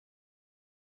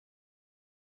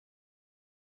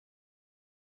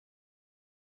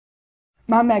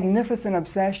My magnificent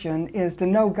obsession is to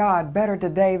know God better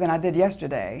today than I did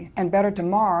yesterday, and better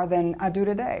tomorrow than I do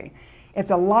today.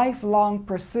 It's a lifelong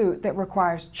pursuit that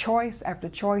requires choice after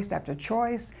choice after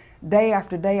choice, day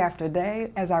after day after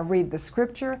day. As I read the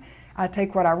scripture, I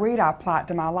take what I read, I apply it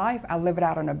to my life, I live it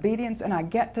out in obedience, and I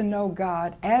get to know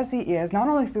God as He is, not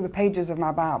only through the pages of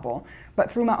my Bible,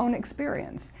 but through my own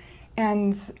experience.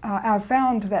 And I've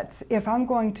found that if I'm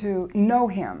going to know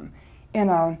Him in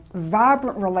a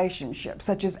vibrant relationship,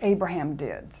 such as Abraham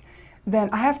did, then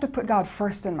I have to put God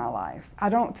first in my life. I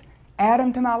don't add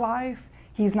Him to my life.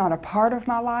 He's not a part of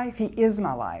my life. He is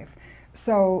my life.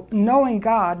 So knowing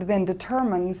God then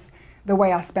determines the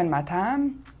way I spend my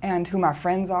time and who my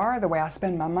friends are, the way I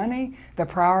spend my money, the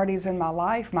priorities in my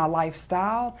life, my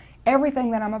lifestyle,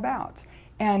 everything that I'm about.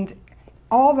 And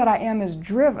all that I am is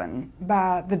driven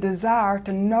by the desire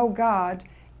to know God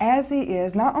as He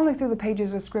is, not only through the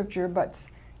pages of Scripture, but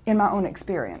in my own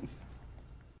experience.